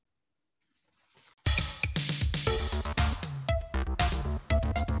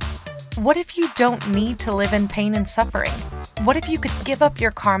What if you don't need to live in pain and suffering? What if you could give up your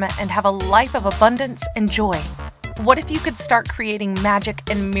karma and have a life of abundance and joy? What if you could start creating magic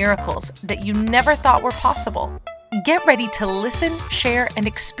and miracles that you never thought were possible? Get ready to listen, share, and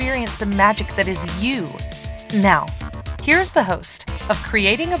experience the magic that is you. Now, here's the host of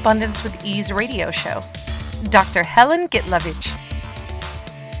Creating Abundance with Ease radio show, Dr. Helen Gitlovich.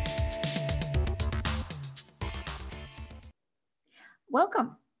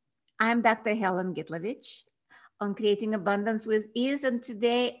 Welcome. I'm Dr. Helen Gitlovich on Creating Abundance with Ease, and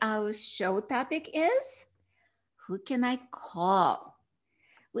today our show topic is who can I call?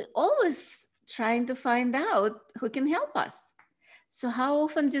 We're always trying to find out who can help us. So, how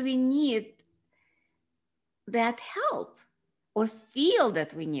often do we need that help or feel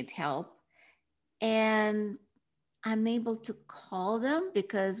that we need help and unable to call them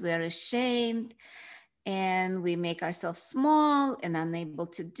because we're ashamed and we make ourselves small and unable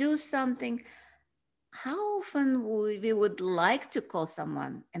to do something? How often we would like to call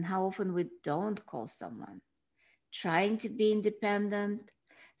someone and how often we don't call someone, trying to be independent.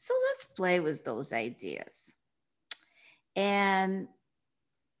 So let's play with those ideas. And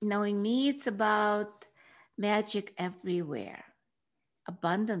knowing me, it's about magic everywhere.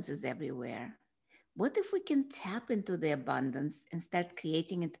 Abundance is everywhere. What if we can tap into the abundance and start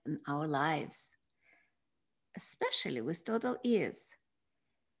creating it in our lives, especially with total ease?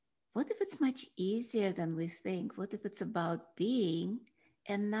 What if it's much easier than we think? What if it's about being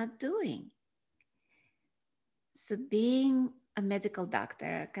and not doing? So, being a medical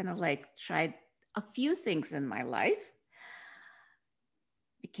doctor, I kind of like tried a few things in my life.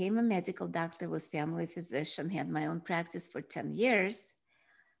 Became a medical doctor, was family physician, had my own practice for 10 years.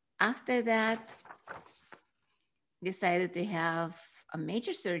 After that, decided to have a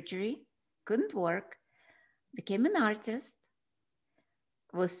major surgery, couldn't work, became an artist,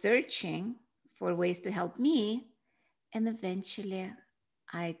 was searching for ways to help me, and eventually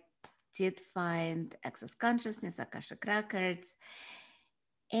I did find Access Consciousness, Akashic Records,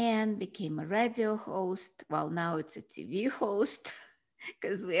 and became a radio host. Well, now it's a TV host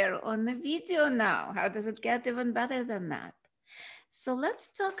because we are on the video now. How does it get even better than that? So let's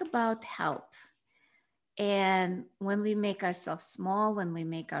talk about help. And when we make ourselves small, when we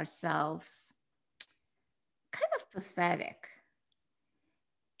make ourselves kind of pathetic,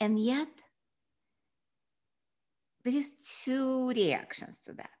 and yet there is two reactions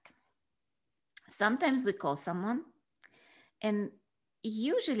to that. Sometimes we call someone, and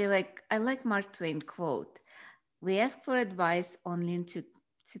usually, like I like Mark Twain quote, we ask for advice only in two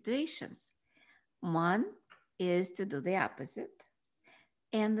situations. One is to do the opposite,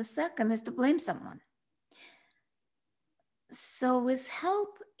 and the second is to blame someone. So, with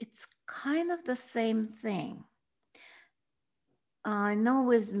help, it's kind of the same thing. I know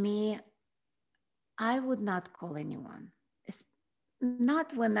with me, I would not call anyone. It's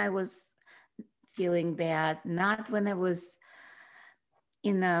not when I was feeling bad, not when I was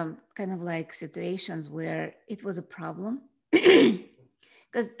in a kind of like situations where it was a problem.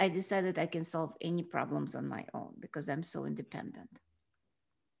 Because I decided I can solve any problems on my own because I'm so independent.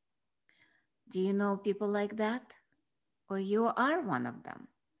 Do you know people like that? Or you are one of them?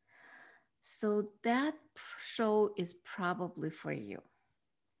 So that show is probably for you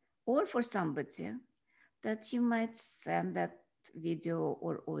or for somebody that you might send that video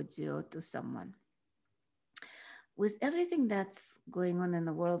or audio to someone. With everything that's going on in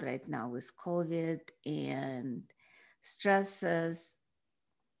the world right now with COVID and stresses,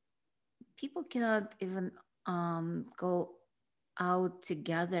 people cannot even go out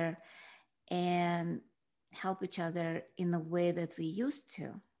together and help each other in the way that we used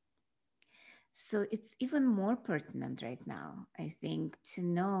to. So it's even more pertinent right now, I think, to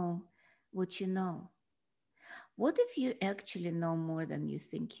know what you know. What if you actually know more than you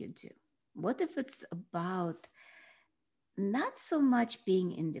think you do? What if it's about not so much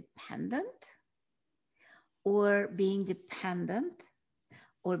being independent or being dependent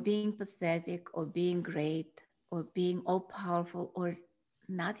or being pathetic or being great or being all powerful or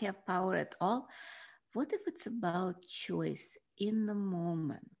not have power at all? What if it's about choice in the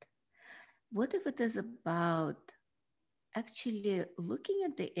moment? What if it is about actually looking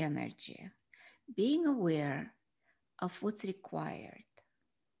at the energy, being aware of what's required,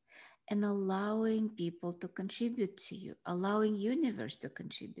 and allowing people to contribute to you, allowing universe to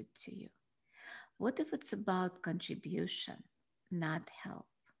contribute to you? What if it's about contribution, not help?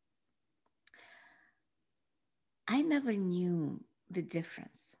 I never knew the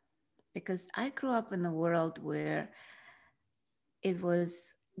difference because I grew up in a world where it was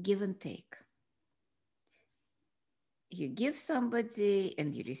give and take. you give somebody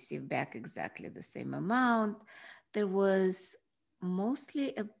and you receive back exactly the same amount. There was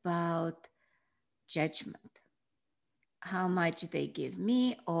mostly about judgment. How much they give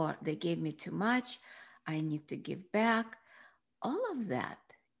me, or they gave me too much, I need to give back. All of that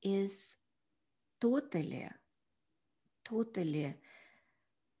is totally, totally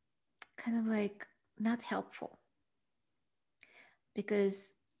kind of like not helpful, because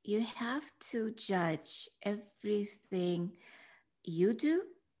you have to judge everything you do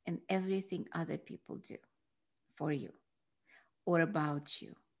and everything other people do for you or about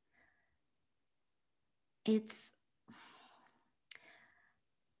you. It's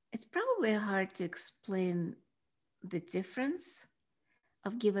it's probably hard to explain the difference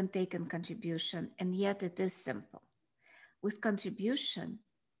of give and take and contribution, and yet it is simple. With contribution,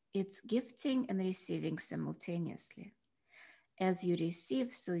 it's gifting and receiving simultaneously. As you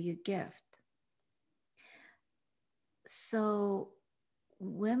receive, so you gift. So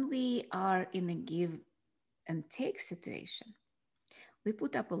when we are in a give and take situation, we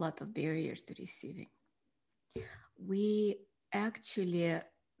put up a lot of barriers to receiving. We actually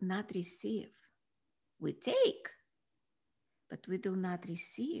not receive. We take, but we do not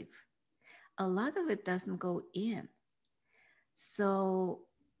receive. A lot of it doesn't go in. So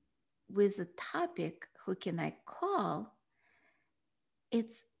with the topic, who can I call?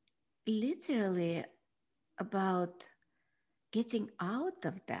 It's literally about getting out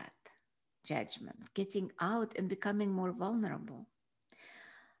of that judgment, getting out and becoming more vulnerable.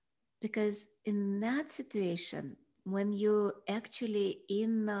 Because in that situation, when you're actually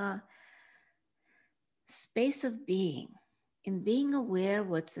in a space of being, in being aware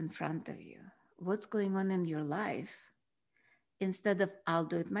what's in front of you, what's going on in your life, instead of I'll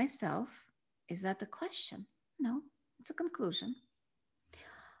do it myself, is that a question? No, it's a conclusion.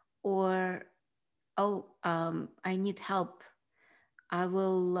 Or, oh, I need help. I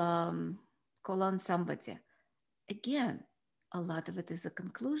will call on somebody. Again, a lot of it is a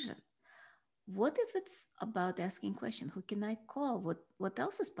conclusion. What if it's about asking question? Who can I call? What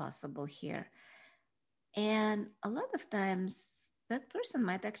else is possible here? And a lot of times that person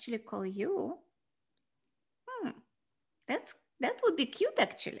might actually call you. Hmm, that would be cute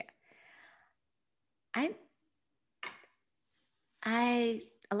actually. I I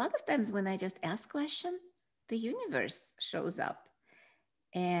a lot of times when I just ask question, the universe shows up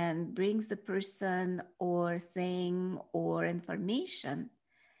and brings the person or thing or information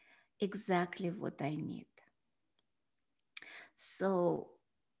exactly what I need. So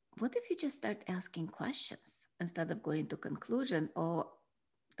what if you just start asking questions instead of going to conclusion, or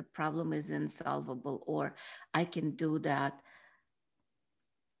the problem is insolvable, or I can do that?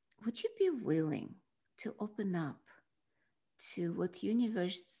 Would you be willing to open up to what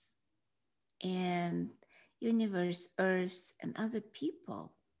and universe, earth, and other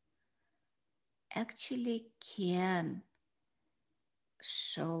people actually can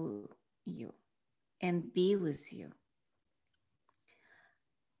show you and be with you?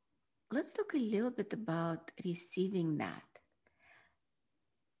 Let's talk a little bit about receiving that.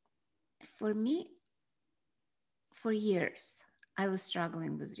 For me, for years, I was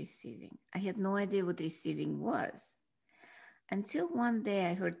struggling with receiving. I had no idea what receiving was until one day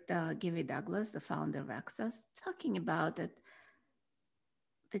I heard Gary Douglas, the founder of Access, talking about it,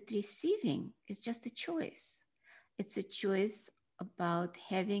 that receiving is just a choice. It's a choice about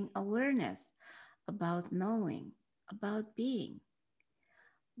having awareness, about knowing, about being.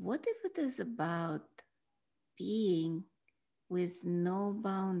 What if it is about being with no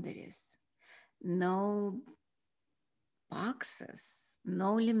boundaries, no boxes,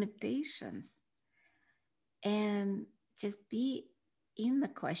 no limitations, and just be in the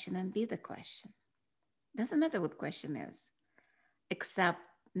question and be the question? Doesn't matter what question is, except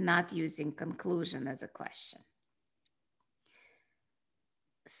not using conclusion as a question.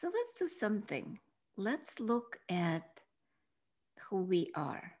 So let's do something. Let's look at who we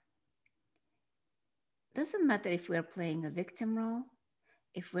are. Doesn't matter if we're playing a victim role,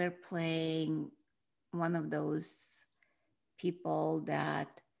 if we're playing one of those people that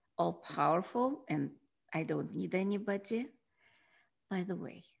all powerful and I don't need anybody. By the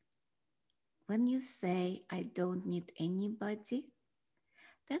way, when you say I don't need anybody,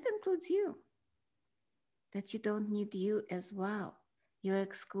 that includes you, that you don't need you as well. You're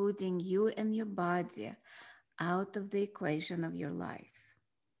excluding you and your body out of the equation of your life.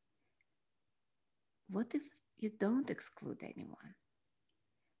 What if you don't exclude anyone?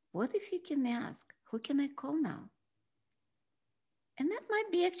 What if you can ask, who can I call now? And that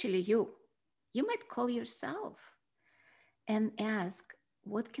might be actually you. You might call yourself and ask,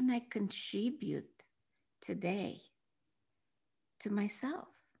 what can I contribute today? to myself.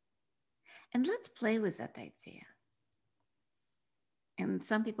 And let's play with that idea. And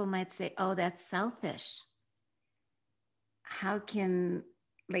some people might say, oh, that's selfish. How can,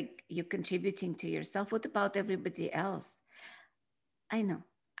 like, you contributing to yourself? What about everybody else? I know.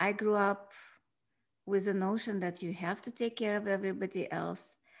 I grew up with the notion that you have to take care of everybody else.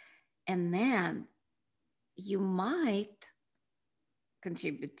 And then you might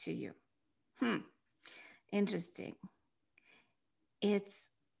contribute to you. Interesting. It's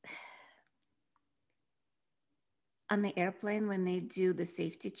on the airplane when they do the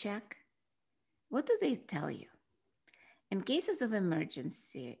safety check. What do they tell you? In cases of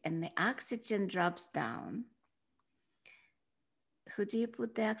emergency and the oxygen drops down, who do you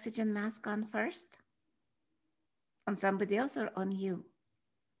put the oxygen mask on first? On somebody else or on you?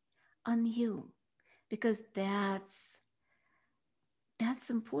 On you. Because that's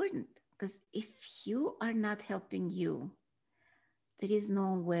important. Because if you are not helping you, there is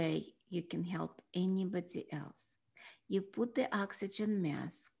no way you can help anybody else. You put the oxygen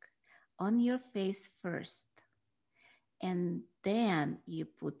mask on your face first, and then you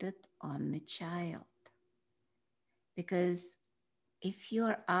put it on the child. Because if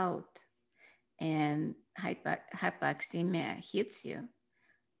you're out and hypoxemia hits you,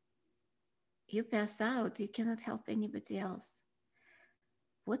 you pass out, you cannot help anybody else.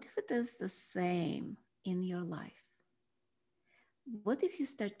 What if it is the same in your life? What if you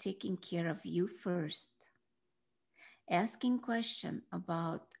start taking care of you first? Asking questions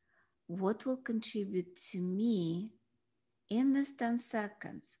about what will contribute to me in this 10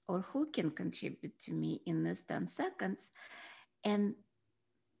 seconds, or who can contribute to me in this 10 seconds, and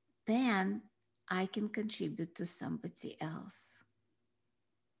then I can contribute to somebody else.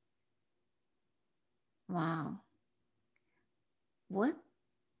 Wow. What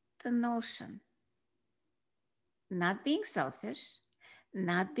the notion? Not being selfish,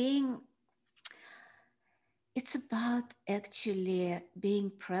 not being, it's about actually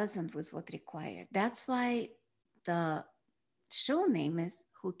being present with what required. That's why the show name is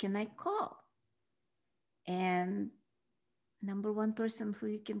Who Can I Call? And number one person who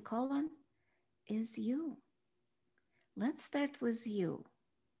you can call on is you. Let's start with you.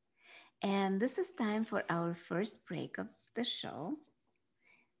 And this is time for our first break of the show.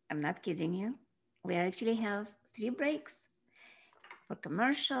 I'm not kidding you. We actually have 3 breaks for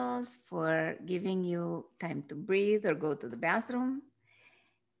commercials, for giving you time to breathe or go to the bathroom.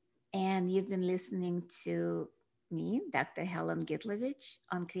 And you've been listening to me, Dr. Helen Gitlovich,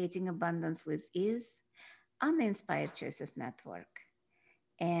 on Creating Abundance with Ease on the Inspired Choices Network.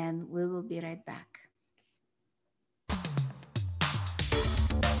 And we will be right back.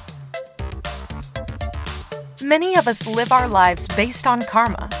 Many of us live our lives based on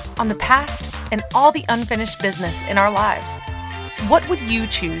karma, on the past, and all the unfinished business in our lives. What would you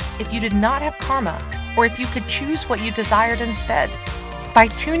choose if you did not have karma, or if you could choose what you desired instead? By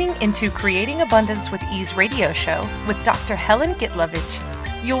tuning into Creating Abundance with Ease radio show with Dr. Helen Gitlovich,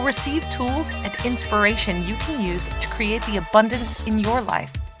 you'll receive tools and inspiration you can use to create the abundance in your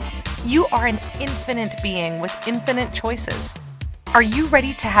life. You are an infinite being with infinite choices. Are you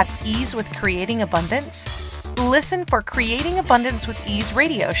ready to have ease with creating abundance? Listen for Creating Abundance with Ease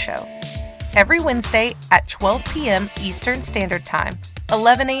radio show every Wednesday at 12 p.m. Eastern Standard Time,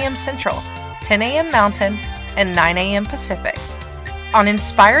 11 a.m. Central, 10 a.m. Mountain, and 9 a.m. Pacific on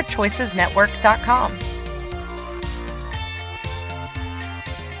InspiredChoicesNetwork.com.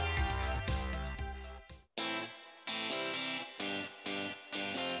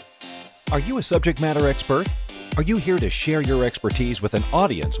 Are you a subject matter expert? Are you here to share your expertise with an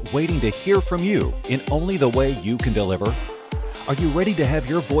audience waiting to hear from you in only the way you can deliver? Are you ready to have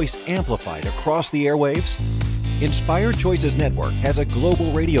your voice amplified across the airwaves? Inspired Choices Network has a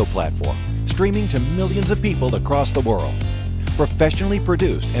global radio platform streaming to millions of people across the world. Professionally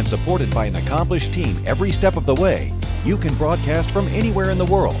produced and supported by an accomplished team every step of the way, you can broadcast from anywhere in the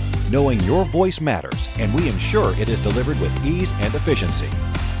world, knowing your voice matters, and we ensure it is delivered with ease and efficiency.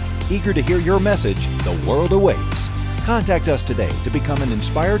 Eager to hear your message, the world awaits. Contact us today to become an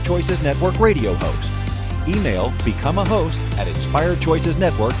Inspired Choices Network radio host. Email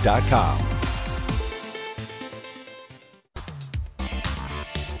becomeahost@inspiredchoicesnetwork.com.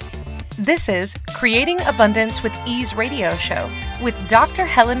 This is Creating Abundance with Ease radio show with Dr.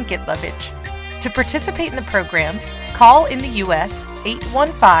 Helen Gitlovich. To participate in the program, call in the U.S.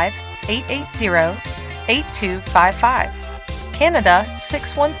 815-880-8255, Canada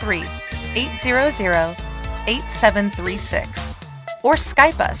 613-800-8736, or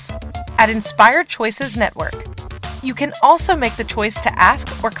Skype us at Inspired Choices Network. You can also make the choice to ask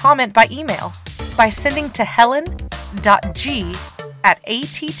or comment by email by sending to Helen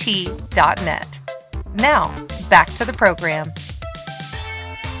alex.g@att.net. Now, back to the program.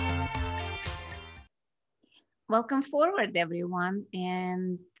 Welcome forward, everyone.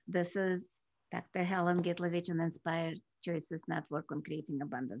 And this is Dr. Helen Gitlovich and Inspired Choices Network on Creating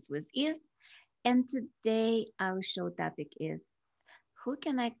Abundance with Ease. And today our show topic is, who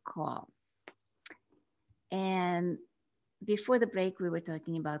can I call? And before the break, we were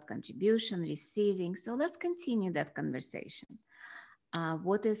talking about contribution, receiving. So let's continue that conversation.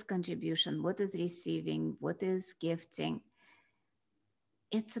 What is contribution? What is receiving? What is gifting?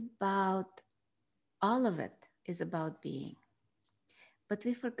 It's about, all of it is about being. But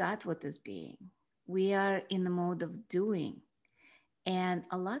we forgot what is being. We are in the mode of doing. And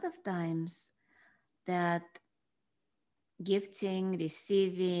a lot of times that gifting,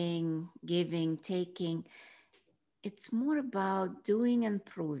 receiving, giving, taking, it's more about doing and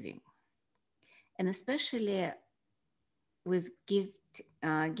proving. And especially with give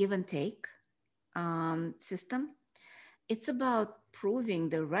and take system, it's about proving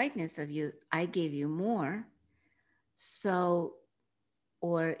the rightness of you. I gave you more. So,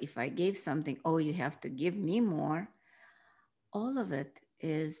 or if I gave something, oh, you have to give me more. All of it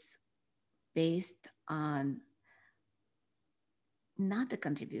is based on not the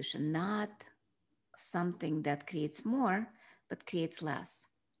contribution, not something that creates more, but creates less.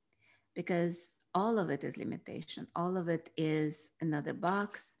 Because all of it is limitation. All of it is another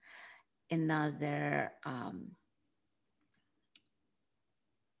box, another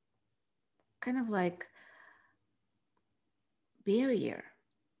kind of like barrier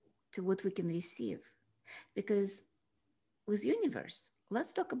to what we can receive. Because with universe,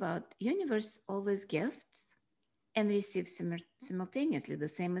 let's talk about universe always gifts and receives simultaneously, the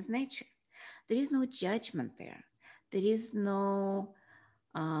same as nature. There is no judgment there. There is no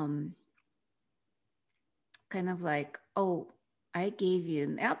kind of like, oh, I gave you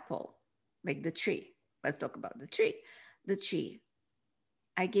an apple, like the tree. Let's talk about the tree. The tree.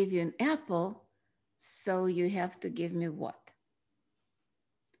 I gave you an apple, so you have to give me what?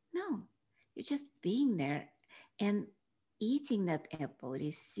 No, you're just being there and eating that apple,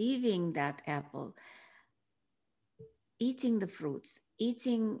 receiving that apple, eating the fruits,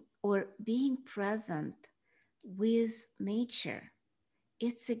 eating or being present with nature.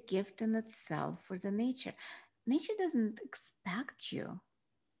 It's a gift in itself for the nature. Nature doesn't expect you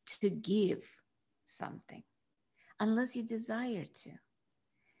to give something unless you desire to,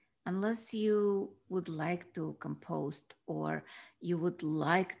 unless you would like to compost or you would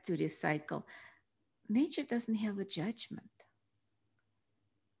like to recycle. Nature doesn't have a judgment.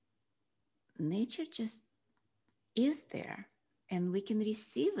 Nature just is there and we can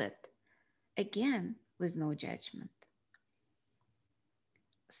receive it again with no judgment.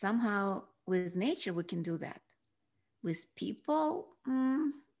 Somehow, with nature, we can do that. With people,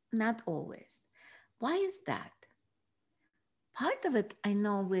 not always. Why is that? Part of it, I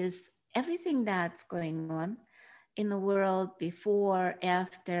know, with everything that's going on in the world before,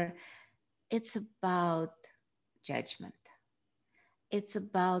 after, it's about judgment. It's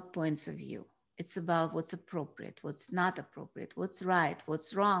about points of view. It's about what's appropriate, what's not appropriate, what's right,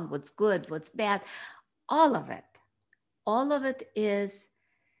 what's wrong, what's good, what's bad. All of it. All of it is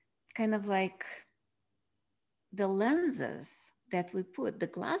kind of like the lenses that we put, the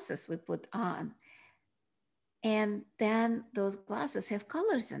glasses we put on. And then those glasses have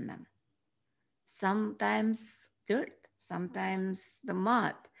colors in them. Sometimes dirt, sometimes the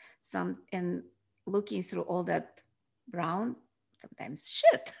mud, and looking through all that brown, sometimes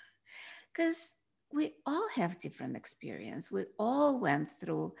shit. Because we all have different experience. We all went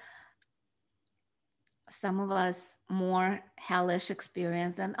through, some of us more hellish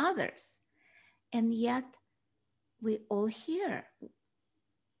experience than others. And yet we all here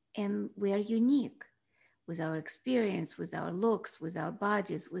and we are unique with our experience, with our looks, with our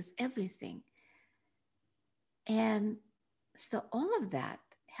bodies, with everything. And so all of that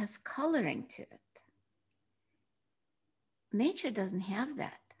has coloring to it. Nature doesn't have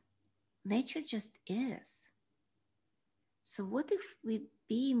that. Nature just is. So what if we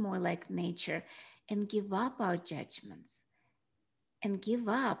be more like nature and give up our judgments and give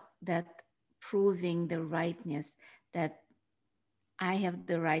up that proving the rightness that I have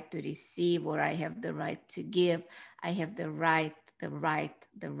the right to receive or I have the right to give. I have the right,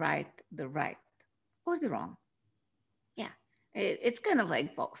 or the wrong. Yeah, it's kind of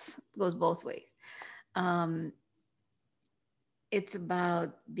like both. It goes both ways. Um, it's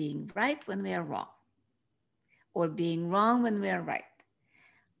about being right when we are wrong or being wrong when we are right.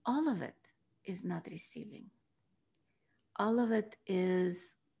 All of it is not receiving. All of it is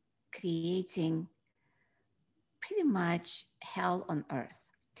creating pretty much hell on earth.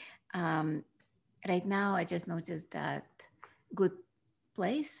 Um, right now, I just noticed that Good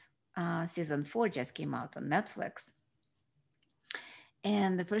Place season 4 just came out on Netflix.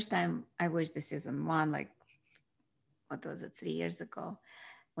 And the first time I watched the season 1, like, what was it, 3 years ago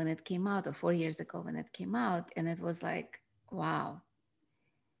when it came out, or 4 years ago when it came out. And it was like, wow,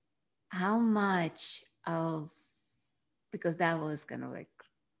 how much of, because that was kind of like,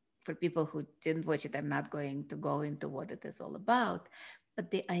 for people who didn't watch it, I'm not going to go into what it is all about. But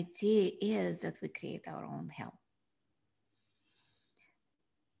the idea is that we create our own hell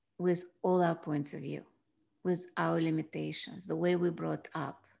with all our points of view, with our limitations, the way we brought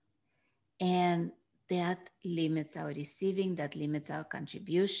up. And that limits our receiving, that limits our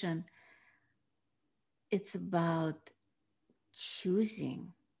contribution. It's about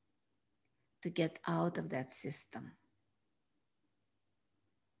choosing to get out of that system.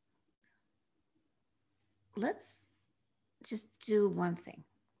 Let's just do one thing.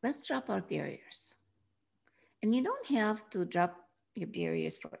 Let's drop our barriers. And you don't have to drop your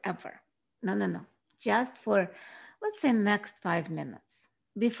barriers forever. No, no, no. Just for, let's say, next 5 minutes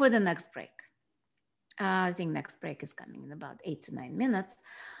before the next break. I think next break is coming in about 8 to 9 minutes.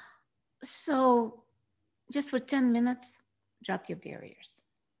 So just for 10 minutes, drop your barriers.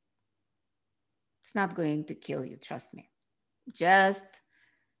 It's not going to kill you, trust me. Just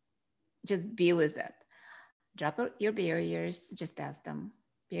just be with it. Drop your barriers, just ask them.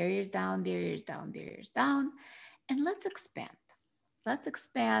 Barriers down, barriers down, barriers down. And let's expand. Let's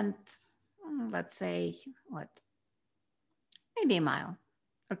expand, let's say, what, maybe a mile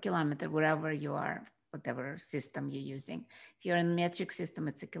or kilometer, wherever you are, whatever system you're using. If you're in metric system,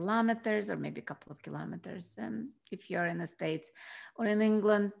 it's a kilometers or maybe a couple of kilometers. And if you're in the States or in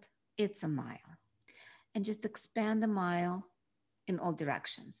England, it's a mile. And just expand the mile in all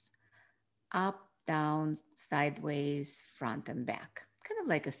directions, up, down, sideways, front and back, kind of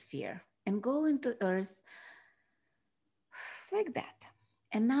like a sphere, and go into Earth like that.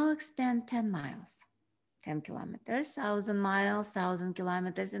 And now expand 10 miles, 10 kilometers, 1,000 miles, 1,000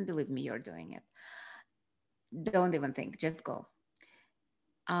 kilometers, and believe me, you're doing it. Don't even think, just go.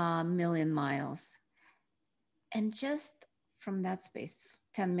 A million miles. And just from that space,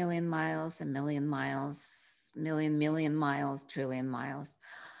 10 million miles, a million miles, million miles, trillion miles,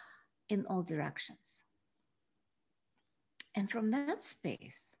 in all directions. And from that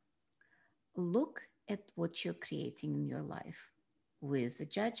space, look at what you're creating in your life with the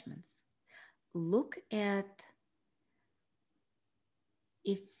judgments. Look at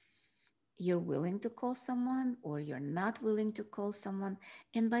if you're willing to call someone or you're not willing to call someone.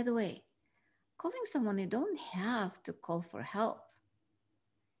 And by the way, calling someone, you don't have to call for help.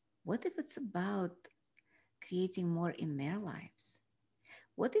 What if it's about creating more in their lives?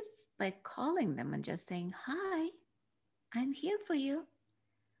 What if by calling them and just saying, hi, I'm here for you?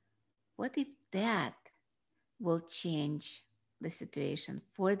 What if that will change the situation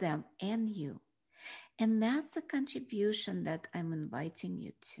for them and you? And that's a contribution that I'm inviting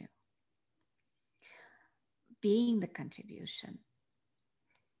you to. Being the contribution.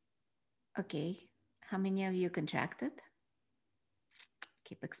 Okay, how many of you contracted?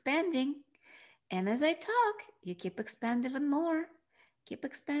 Keep expanding. And as I talk, you keep expanding even more. Keep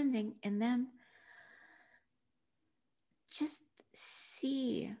expanding. And then just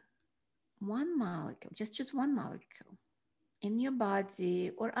see one molecule, just one molecule in your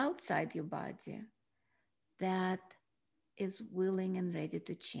body or outside your body that is willing and ready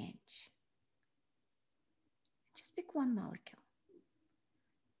to change. Just pick one molecule.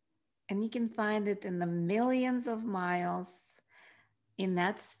 And you can find it in the millions of miles in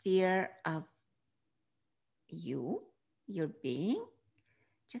that sphere of you, your being.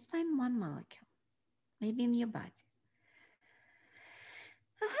 Just find one molecule, maybe in your body.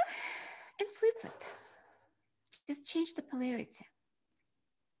 And flip it. Just change the polarity.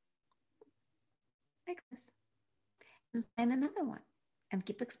 Like this. And find another one. And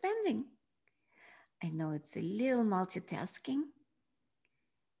keep expanding. I know it's a little multitasking,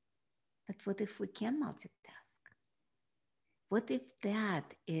 but what if we can multitask? What if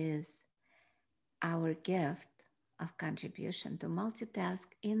that is our gift of contribution, to multitask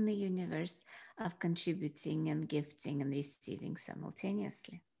in the universe of contributing and gifting and receiving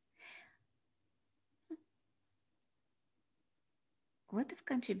simultaneously? What if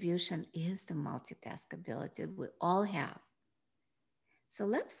contribution is the multitask ability we all have? So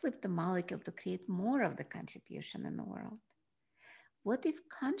let's flip the molecule to create more of the contribution in the world. What if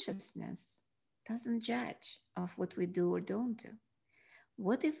consciousness doesn't judge of what we do or don't do?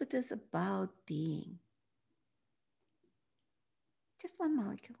 What if it is about being? Just one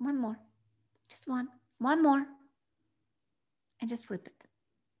molecule, one more, just one more. and just flip it.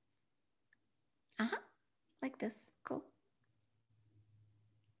 Like this. Cool.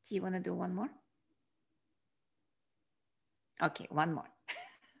 Do you want to do one more? Okay, one more.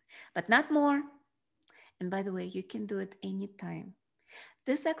 But not more. And by the way, you can do it anytime.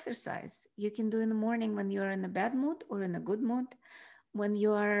 This exercise you can do in the morning when you're in a bad mood or in a good mood, when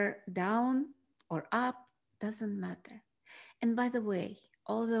you are down or up, doesn't matter. And by the way,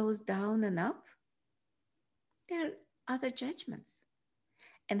 all those down and up, they're other judgments.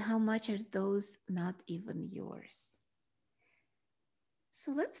 And how much are those not even yours?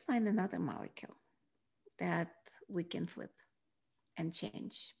 So let's find another molecule that we can flip and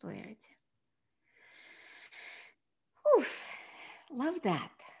change polarity. Whew, love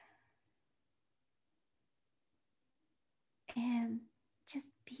that. And just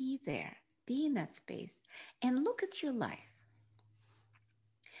be there, be in that space, and look at your life.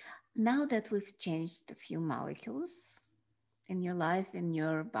 Now that we've changed a few molecules in your life, in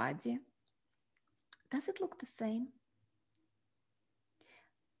your body, does it look the same?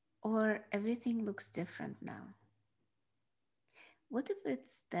 Or everything looks different now? What if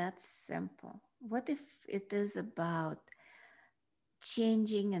it's that simple? What if it is about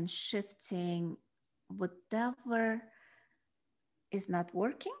changing and shifting whatever is not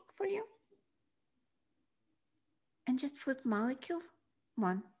working for you? And just flip molecule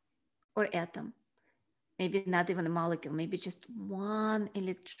one or atom. Maybe not even a molecule, maybe just one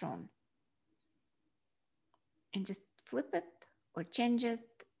electron. And just flip it or change it,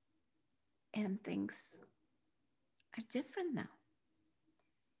 and things are different now.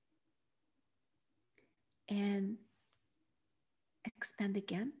 And expand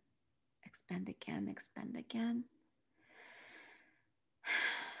again, expand again, expand again.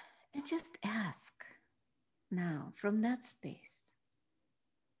 And just ask now from that space,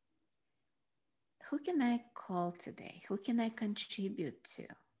 who can I call today? Who can I contribute to?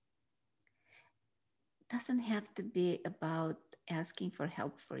 Doesn't have to be about asking for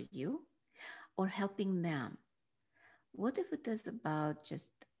help for you or helping them. What if it is about just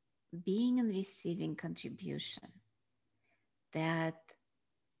being and receiving contribution that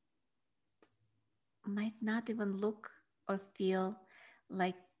might not even look or feel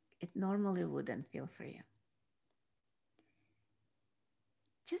like it normally wouldn't feel for you?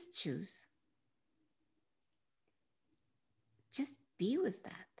 Just choose. Just be with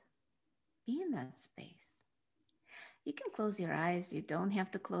that. Be in that space. You can close your eyes. You don't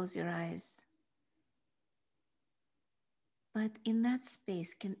have to close your eyes. But in that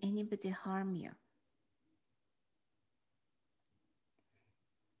space, can anybody harm you?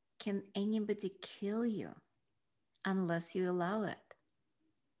 Can anybody kill you unless you allow it?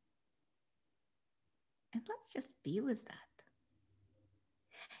 And let's just be with that.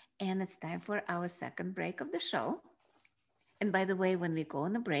 And it's time for our second break of the show. And by the way, when we go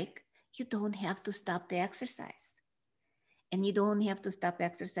on a break, you don't have to stop the exercise. And you don't have to stop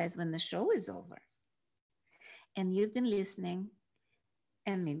exercise when the show is over. And you've been listening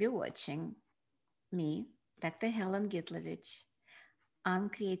and maybe watching me, Dr. Helen Gitlovich, on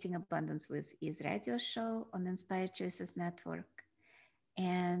Creating Abundance with Ease radio show on Inspired Choices Network.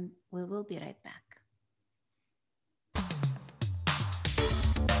 And we will be right back.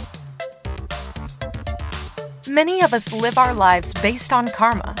 Many of us live our lives based on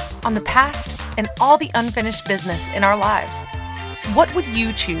karma, on the past, and all the unfinished business in our lives. What would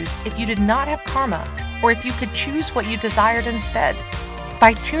you choose if you did not have karma, or if you could choose what you desired instead?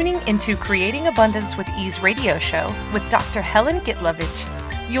 By tuning into Creating Abundance with Ease radio show with Dr. Helen Gitlovich,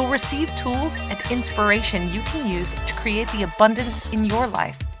 you'll receive tools and inspiration you can use to create the abundance in your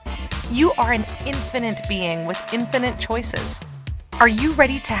life. You are an infinite being with infinite choices. Are you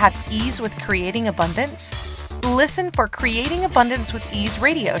ready to have ease with creating abundance? Listen for Creating Abundance with Ease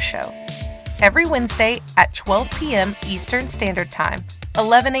radio show every Wednesday at 12 p.m. Eastern Standard Time,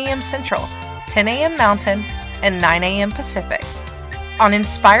 11 a.m. Central, 10 a.m. Mountain, and 9 a.m. Pacific on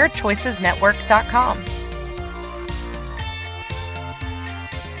InspiredChoicesNetwork.com.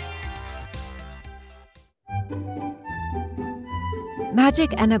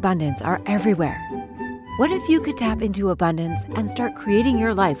 Magic and abundance are everywhere. What if you could tap into abundance and start creating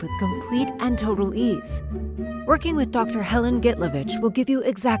your life with complete and total ease? Working with Dr. Helen Gitlovich will give you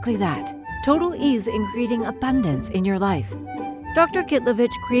exactly that, total ease in creating abundance in your life. Dr.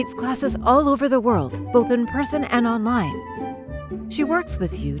 Gitlovich creates classes all over the world, both in person and online. She works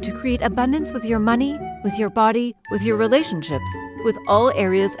with you to create abundance with your money, with your body, with your relationships, with all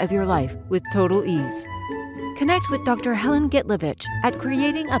areas of your life with total ease. Connect with Dr. Helen Gitlovich at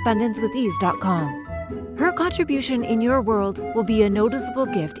creatingabundancewithease.com. Her contribution in your world will be a noticeable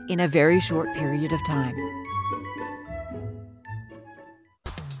gift in a very short period of time.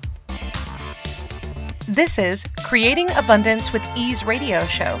 This is Creating Abundance with Ease radio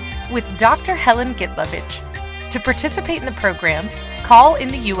show with Dr. Helen Gitlovich. To participate in the program, call in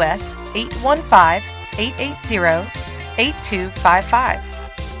the U.S. 815-880-8255,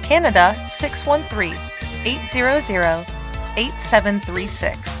 Canada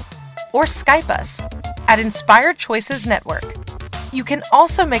 613-800-8736, or Skype us at Inspired Choices Network. You can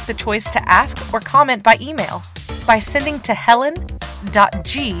also make the choice to ask or comment by email by sending to helen.g@att.net.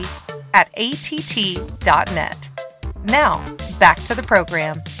 Now, back to the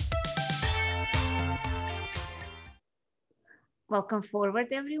program. Welcome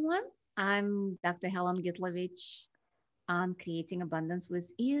forward, everyone. I'm Dr. Helen Gitlovich on Creating Abundance with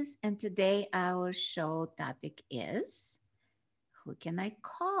Ease, and today our show topic is who can I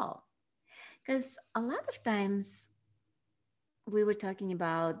call? Because a lot of times we were talking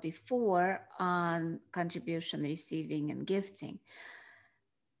about before on contribution, receiving, and gifting.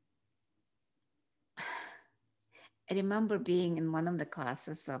 I remember being in one of the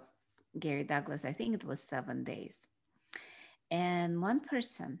classes of Gary Douglas, I think it was 7 days. And one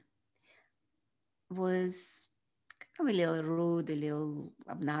person was kind of a little rude, a little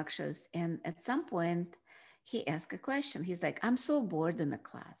obnoxious. And at some point, he asked a question. He's like, I'm so bored in the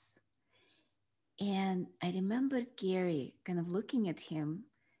class. And I remember Gary kind of looking at him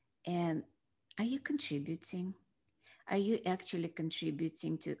and, are you contributing? Are you actually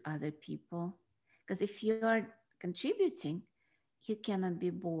contributing to other people? Because if you are contributing, you cannot be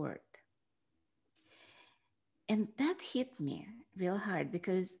bored. And that hit me real hard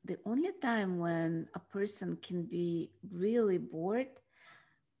because the only time when a person can be really bored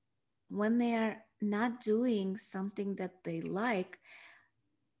when they are not doing something that they like.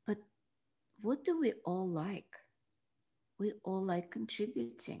 But what do we all like? We all like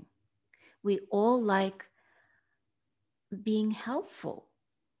contributing. We all like being helpful,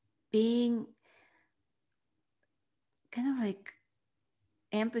 being kind of like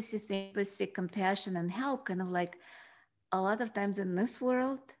empathy, sympathy, compassion, and help, kind of like a lot of times in this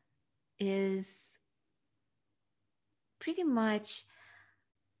world is pretty much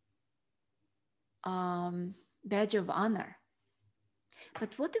badge of honor.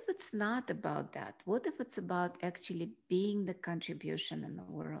 But what if it's not about that? What if it's about actually being the contribution in the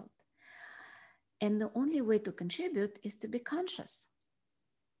world? And the only way to contribute is to be conscious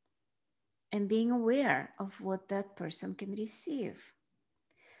and being aware of what that person can receive.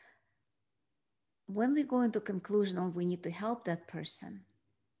 When we go into conclusion of we need to help that person,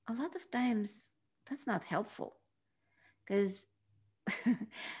 a lot of times that's not helpful because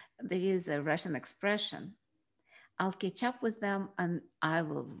there is a Russian expression, I'll catch up with them and I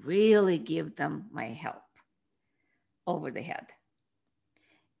will really give them my help over the head.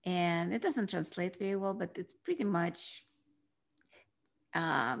 And it doesn't translate very well, but it's pretty much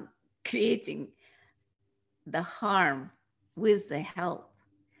creating the harm with the help.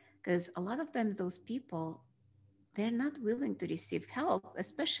 Because a lot of times those people, they're not willing to receive help,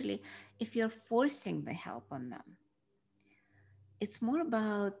 especially if you're forcing the help on them. It's more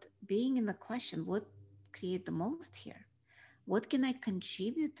about being in the question, what create the most here? What can I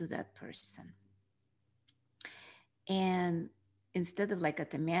contribute to that person? And instead of like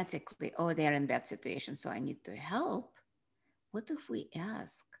automatically, oh, they're in bad situation, so I need to help. What if we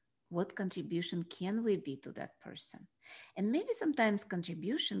ask, what contribution can we be to that person? And maybe sometimes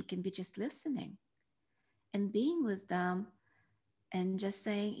contribution can be just listening and being with them and just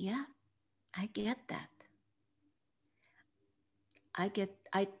saying, yeah, I get that. I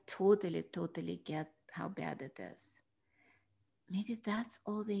totally get how bad it is. Maybe that's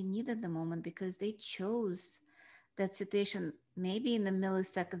all they need at the moment because they chose that situation, maybe in the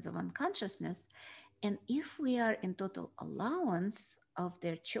milliseconds of unconsciousness. And if we are in total allowance of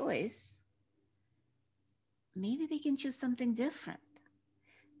their choice, maybe they can choose something different.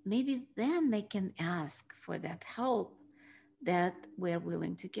 Maybe then they can ask for that help that we're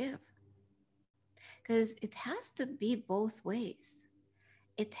willing to give. Because it has to be both ways.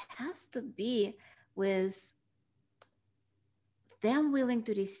 It has to be with them willing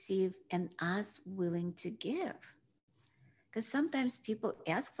to receive and us willing to give. Because sometimes people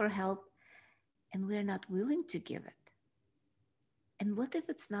ask for help and we're not willing to give it. And what if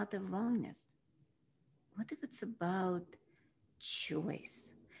it's not a wrongness? What if it's about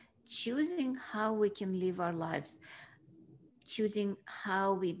choice? Choosing how we can live our lives, choosing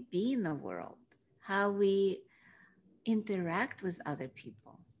how we be in the world, how we interact with other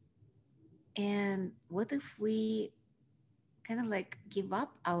people. And what if we kind of like give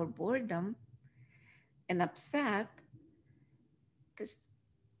up our boredom and upset? Because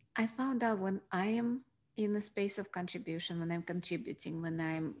I found out when I am in a space of contribution, when I'm contributing, when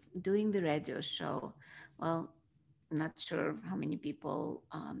I'm doing the radio show, well, not sure how many people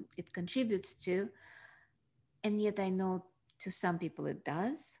it contributes to, and yet I know to some people it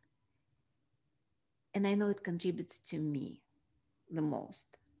does, and I know it contributes to me the most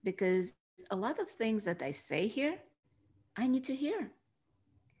because a lot of things that I say here, I need to hear.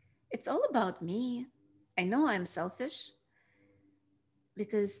 It's all about me. I know I'm selfish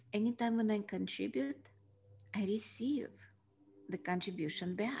because anytime when I contribute, I receive the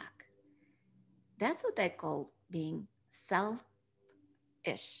contribution back. That's what I call being selfish.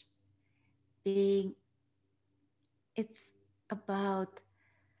 Being, it's about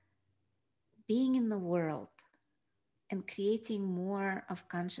being in the world and creating more of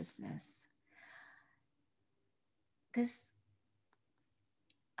consciousness. Because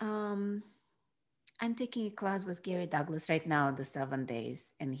um, I'm taking a class with Gary Douglas right now, the 7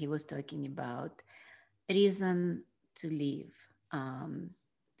 days, and he was talking about reason to live,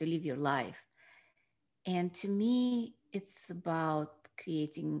 to live your life. And to me, it's about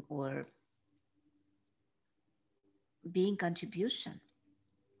creating or being contribution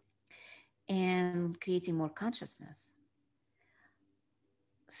and creating more consciousness.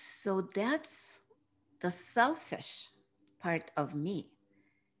 So that's the selfish part of me.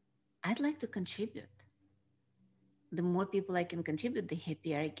 I'd like to contribute. The more people I can contribute, the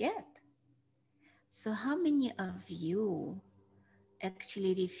happier I get. So, how many of you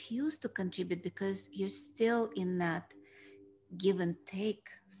actually refuse to contribute because you're still in that give and take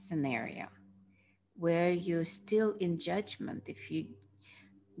scenario where you're still in judgment? If you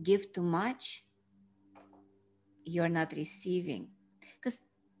give too much, you're not receiving. Because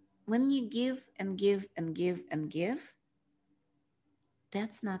when you give and give and give and give,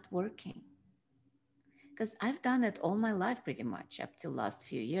 that's not working. Because I've done it all my life pretty much up to last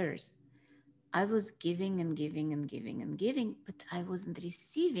few years. I was giving and giving and giving and giving, but I wasn't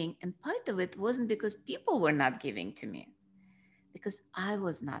receiving. And part of it wasn't because people were not giving to me, because I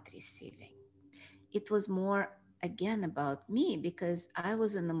was not receiving. It was more, again, about me because I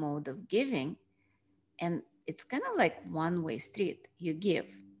was in the mode of giving. And it's kind of like one-way street. You give,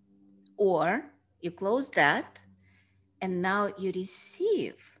 or you close that, and now you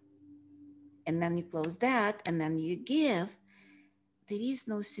receive. And then you close that, and then you give. There is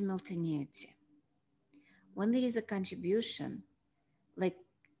no simultaneity. When there is a contribution, like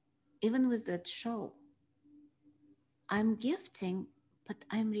even with that show, I'm gifting, but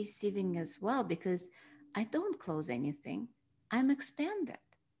I'm receiving as well because I don't close anything. I'm expanded.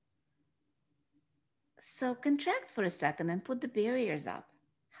 So contract for a second and put the barriers up.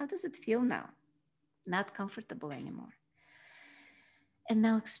 How does it feel now? Not comfortable anymore. And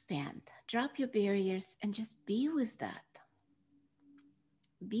now expand. Drop your barriers and just be with that.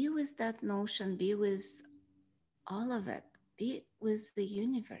 Be with that notion, be with all of it, be with the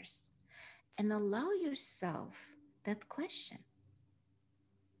universe, and allow yourself that question: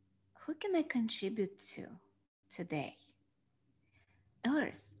 who can I contribute to today?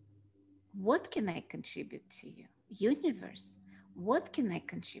 Earth, what can I contribute to you? Universe, what can I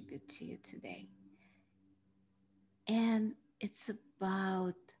contribute to you today? And it's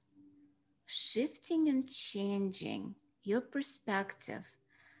about shifting and changing your perspective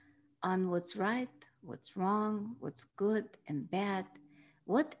on what's right, what's wrong, what's good and bad,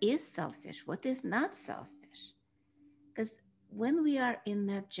 what is selfish, what is not selfish. Because when we are in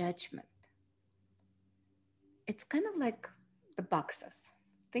that judgment, it's kind of like the boxes.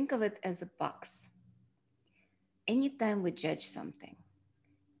 Think of it as a box. Anytime we judge something,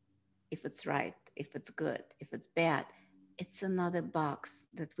 if it's right, if it's good, if it's bad, it's another box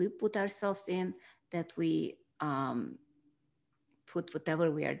that we put ourselves in, that we put whatever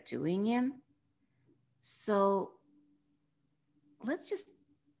we are doing in. So let's just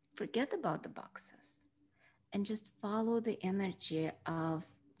forget about the boxes and just follow the energy of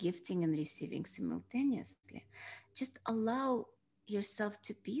gifting and receiving simultaneously. Just allow yourself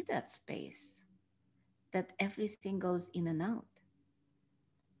to be that space that everything goes in and out.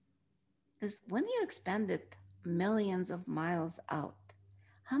 Because when you're expanded millions of miles out,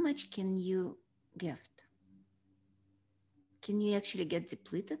 how much can you gift? Can you actually get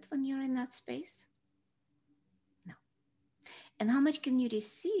depleted when you're in that space? No. And how much can you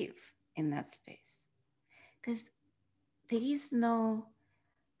receive in that space? Because there is no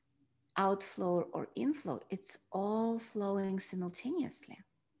outflow or inflow, it's all flowing simultaneously.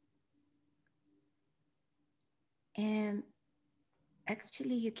 And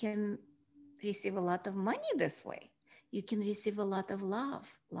actually, you can receive a lot of money this way. You can receive a lot of love,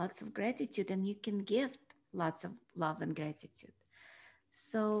 lots of gratitude, and you can gift lots of love and gratitude.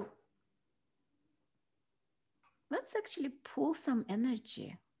 So let's actually pull some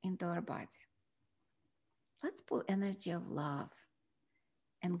energy into our body. Let's pull energy of love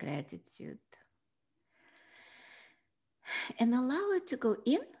and gratitude and allow it to go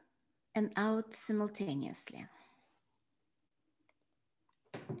in and out simultaneously.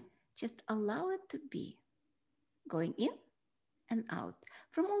 Just allow it to be going in and out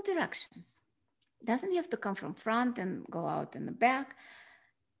from all directions. Doesn't have to come from front and go out in the back.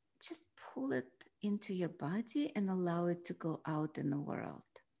 Just pull it into your body and allow it to go out in the world.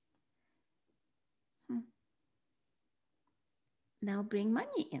 Now bring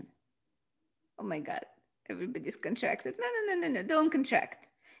money in. Oh my God, everybody's contracted. No, don't contract.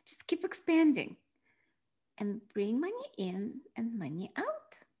 Just keep expanding and bring money in and money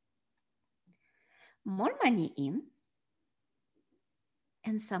out. More money in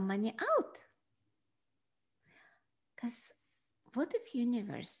and some money out. Because what if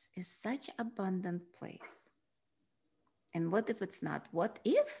universe is such abundant place? And what if it's not? What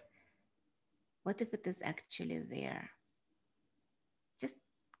if it is actually there? Just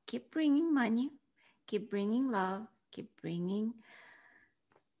keep bringing money, keep bringing love, keep bringing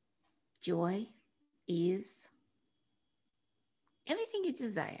joy, ease, everything you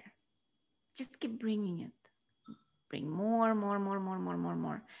desire. Just keep bringing it. Bring more,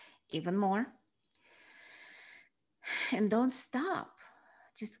 even more. And don't stop.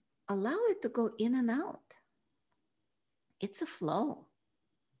 Just allow it to go in and out. It's a flow.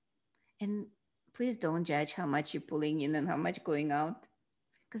 And please don't judge how much you're pulling in and how much going out.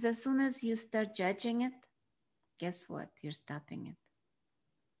 Because as soon as you start judging it, guess what? You're stopping it.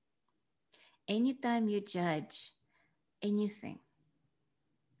 Anytime you judge anything,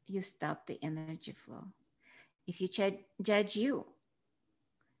 you stop the energy flow. If you judge you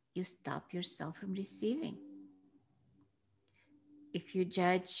stop yourself from receiving. If you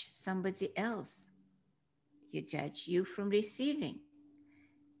judge somebody else, you judge you from receiving.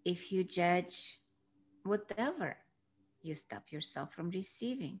 If you judge whatever, you stop yourself from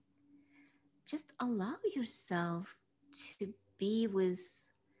receiving. Just allow yourself to be with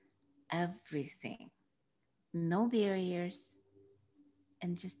everything. No barriers,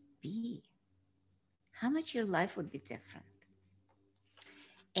 and just be. How much your life would be different.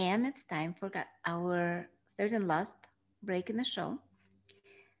 And it's time for our third and last break in the show.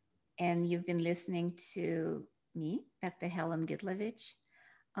 And you've been listening to me, Dr. Helen Gitlovich,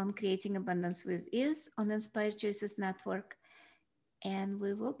 on Creating Abundance with Ease on Inspired Choices Network. And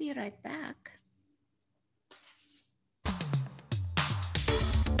we will be right back.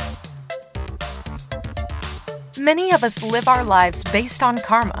 Many of us live our lives based on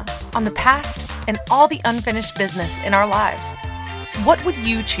karma, on the past, and all the unfinished business in our lives. What would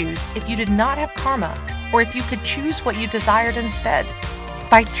you choose if you did not have karma, or if you could choose what you desired instead?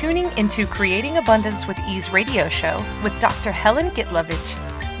 By tuning into Creating Abundance with Ease radio show with Dr. Helen Gitlovich,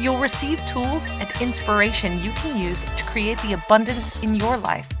 you'll receive tools and inspiration you can use to create the abundance in your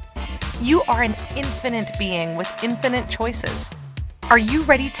life. You are an infinite being with infinite choices. Are you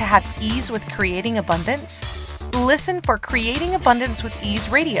ready to have ease with creating abundance? Listen for Creating Abundance with Ease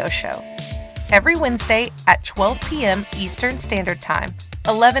radio show every Wednesday at 12 p.m. Eastern Standard Time,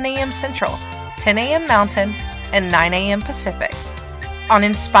 11 a.m. Central, 10 a.m. Mountain, and 9 a.m. Pacific on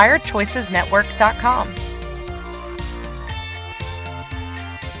InspiredChoicesNetwork.com.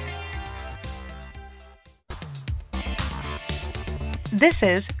 This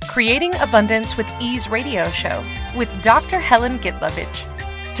is Creating Abundance with Ease radio show with Dr. Helen Gitlovich.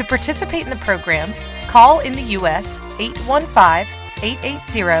 To participate in the program, call in the U.S.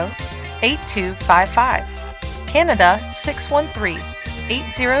 815-880-8255, Canada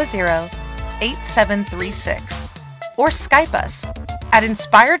 613-800-8736, or Skype us at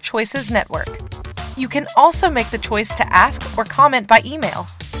Inspired Choices Network. You can also make the choice to ask or comment by email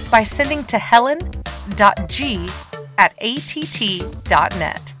by sending to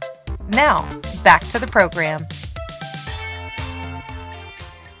helen.g@att.net. Now, back to the program.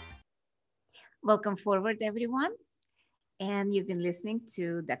 Welcome forward, everyone. And you've been listening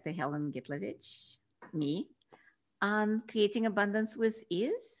to Dr. Helen Gitlovich, me, on Creating Abundance with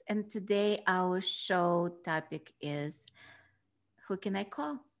Ease. And today our show topic is, who can I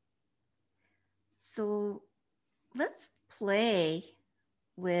call? So let's play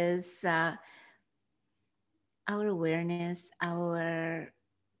with our awareness, our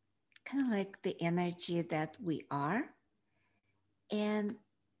kind of like the energy that we are, and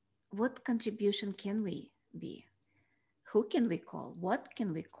what contribution can we be? Who can we call? What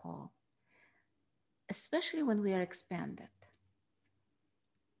can we call? Especially when we are expanded.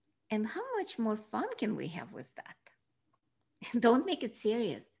 And how much more fun can we have with that? Don't make it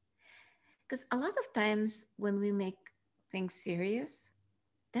serious. Because a lot of times when we make things serious,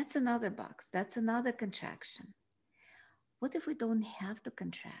 that's another box, that's another contraction. What if we don't have to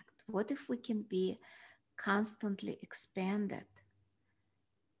contract? What if we can be constantly expanded?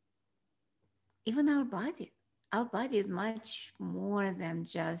 Even our body is much more than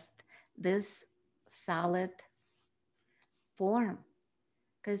just this solid form,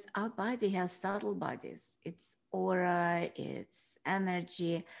 because our body has subtle bodies. It's aura, it's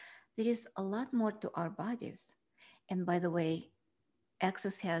energy. There is a lot more to our bodies. And by the way,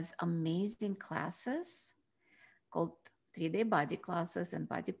 Access has amazing classes called 3-day body classes and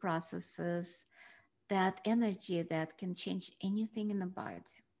body processes, that energy that can change anything in the body.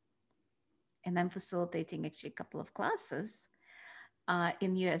 And I'm facilitating actually a couple of classes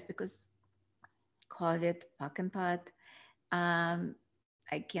in US because COVID, POC and POD,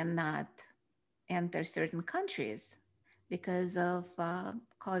 I cannot enter certain countries because of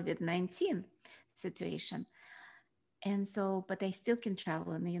COVID-19 situation. And so, but I still can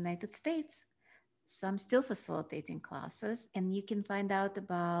travel in the United States. So I'm still facilitating classes, and you can find out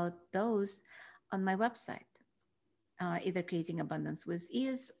about those on my website, either Creating Abundance with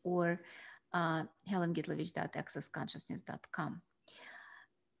Ease or helengitlovich.accessconsciousness.com.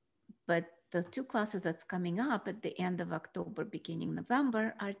 But the two classes that's coming up at the end of October, beginning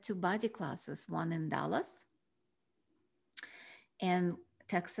November, are two body classes, one in Dallas and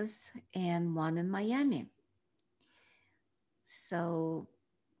Texas, and one in Miami. So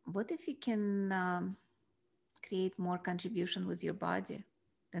what if you can create more contribution with your body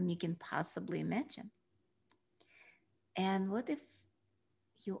than you can possibly imagine? And what if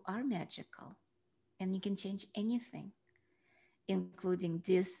you are magical and you can change anything, including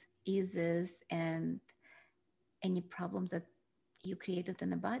diseases and any problems that you created in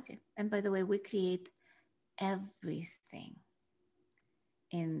the body? And by the way, we create everything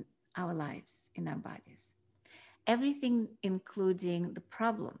in our lives, in our bodies. Everything, including the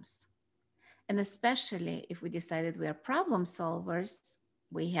problems. And especially if we decided we are problem solvers,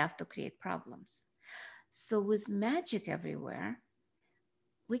 we have to create problems. So with magic everywhere,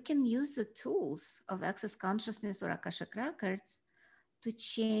 we can use the tools of Access Consciousness or Akashic Records to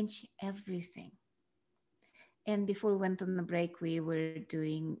change everything. And before we went on the break, we were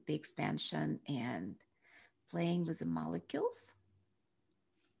doing the expansion and playing with the molecules.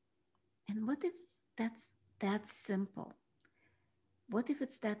 And what if that's that simple? What if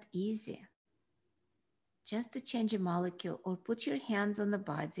it's that easy? Just to change a molecule or put your hands on the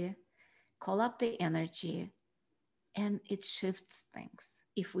body, call up the energy, and it shifts things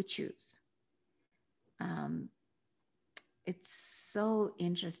if we choose. It's so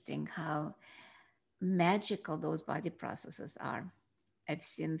interesting how magical those body processes are. I've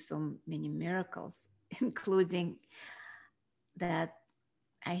seen so many miracles, including that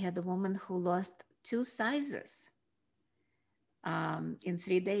I had a woman who lost 2 sizes in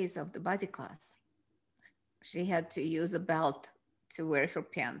 3 days of the body class. She had to use a belt to wear her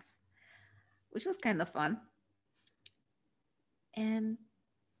pants, which was kind of fun. And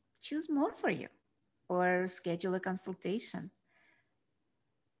choose more for you or schedule a consultation.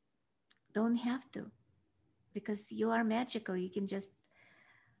 Don't have to, because you are magical. You can just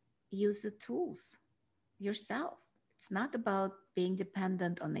use the tools yourself. It's not about being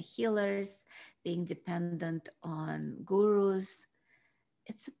dependent on the healers, being dependent on gurus.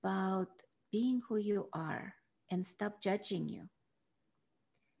 It's about being who you are and stop judging you.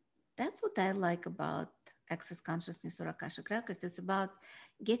 That's what I like about Access Consciousness or Akashic Records. It's about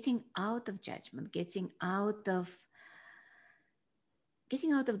getting out of judgment, getting out of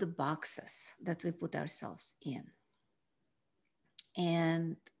the boxes that we put ourselves in,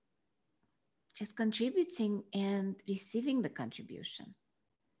 and just contributing and receiving the contribution.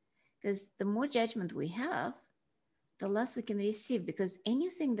 Because the more judgment we have, the less we can receive, because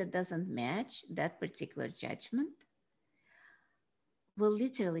anything that doesn't match that particular judgment will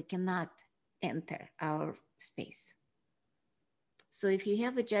literally cannot enter our space. So if you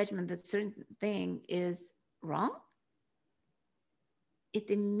have a judgment that certain thing is wrong, it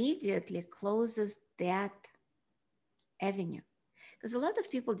immediately closes that avenue. Because a lot of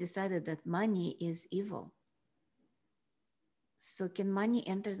people decided that money is evil. So can money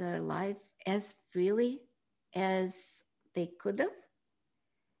enter their life as freely as they could have?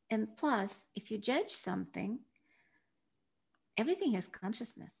 And plus, if you judge something, everything has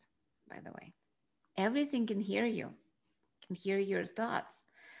consciousness, by the way. Everything can hear you, can hear your thoughts.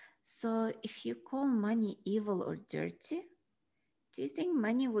 So if you call money evil or dirty, do you think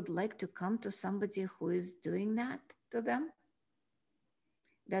money would like to come to somebody who is doing that to them,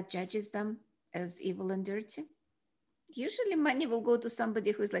 that judges them as evil and dirty? Usually money will go to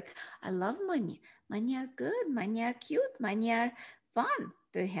somebody who's like, I love money. Money are good. Money are cute. Money are fun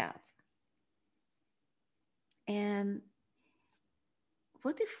to have. And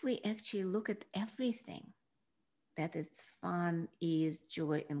what if we actually look at everything that is fun, ease,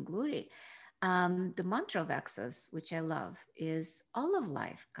 joy, and glory? The mantra of Access, which I love, is all of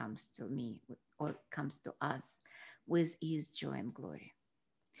life comes to me or comes to us with ease, joy, and glory.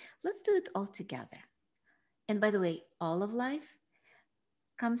 Let's do it all together. And by the way, all of life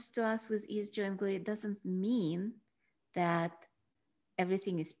comes to us with ease, joy, and glory. It doesn't mean that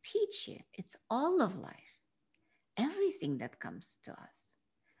everything is peachy. It's all of life, everything that comes to us.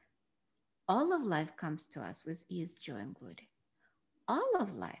 All of life comes to us with ease, joy, and glory. All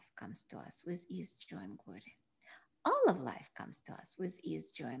of life comes to us with ease, joy, and glory. All of life comes to us with ease,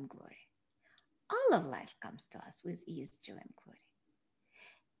 joy, and glory. All of life comes to us with ease, joy, and glory.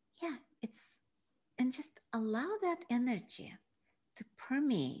 Yeah, and just allow that energy to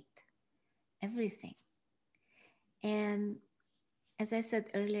permeate everything. And as I said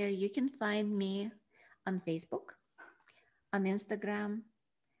earlier, you can find me on Facebook, on Instagram.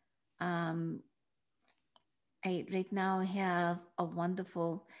 I right now have a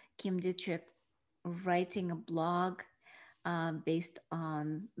wonderful Kim Dietrich writing a blog based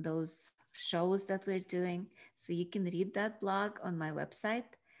on those shows that we're doing. So you can read that blog on my website.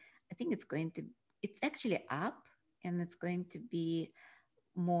 I think it's actually up, and it's going to be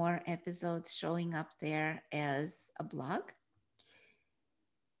more episodes showing up there as a blog.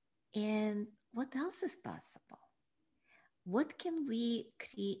 And what else is possible? What can we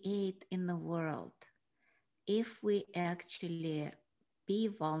create in the world if we actually be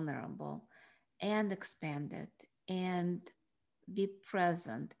vulnerable and expanded and be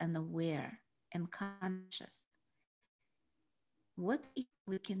present and aware and conscious? What if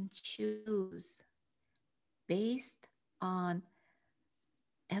we can choose based on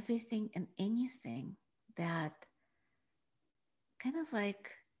everything and anything that kind of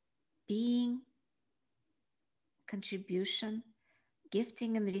like being, contribution,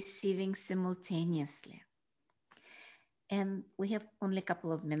 gifting and receiving simultaneously? And we have only a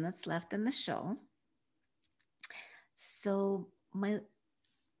couple of minutes left in the show. So my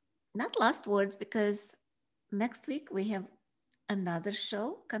not last words, because next week we have another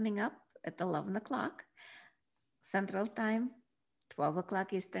show coming up at 11 o'clock Central Time, 12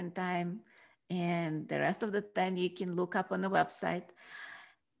 o'clock Eastern Time. And the rest of the time you can look up on the website.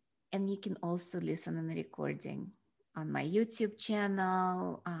 And you can also listen on the recording on my YouTube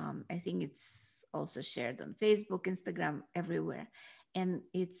channel. I think it's also shared on Facebook, Instagram, everywhere. And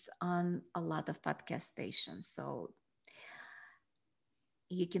it's on a lot of podcast stations. So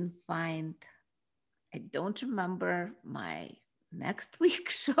you can find, I don't remember my next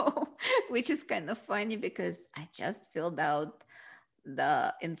week's show, which is kind of funny because I just filled out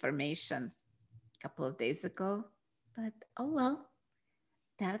the information a couple of days ago. But oh well,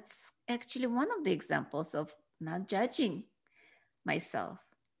 that's actually one of the examples of not judging myself.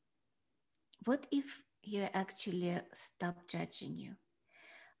 What if you actually stop judging you?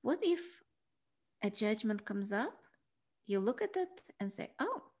 What if a judgment comes up? You look at it and say,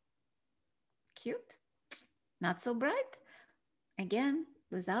 oh, cute, not so bright. Again,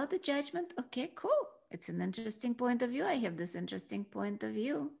 without the judgment, okay, cool. It's an interesting point of view. I have this interesting point of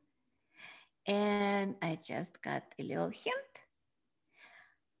view. And I just got a little hint.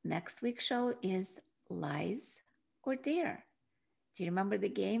 Next week's show is Lies or Dare. Do you remember the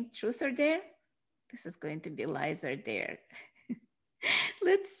game Truth or Dare? This is going to be Lies or Dare.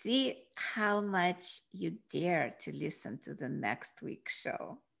 Let's see how much you dare to listen to the next week's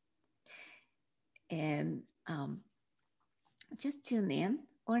show. And just tune in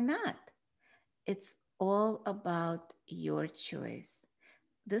or not. It's all about your choice.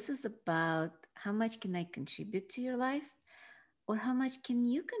 This is about how much can I contribute to your life, or how much can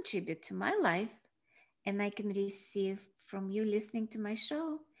you contribute to my life, and I can receive from you listening to my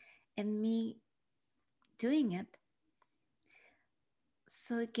show and me doing it.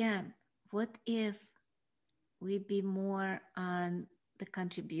 So again, what if we be more on the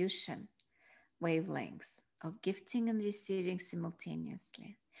contribution wavelengths of gifting and receiving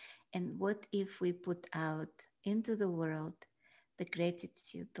simultaneously? And what if we put out into the world the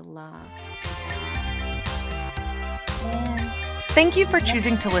gratitude, the love? Thank you for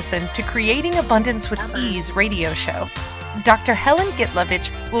choosing to listen to Creating Abundance with Ease radio show. Dr. Helen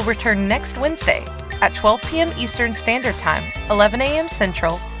Gitlovich will return next Wednesday at 12 p.m. Eastern Standard Time, 11 a.m.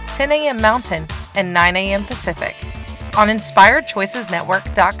 Central, 10 a.m. Mountain, and 9 a.m. Pacific on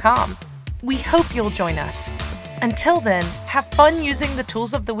InspiredChoicesNetwork.com. We hope you'll join us. Until then, have fun using the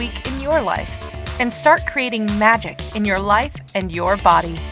tools of the week in your life and start creating magic in your life and your body.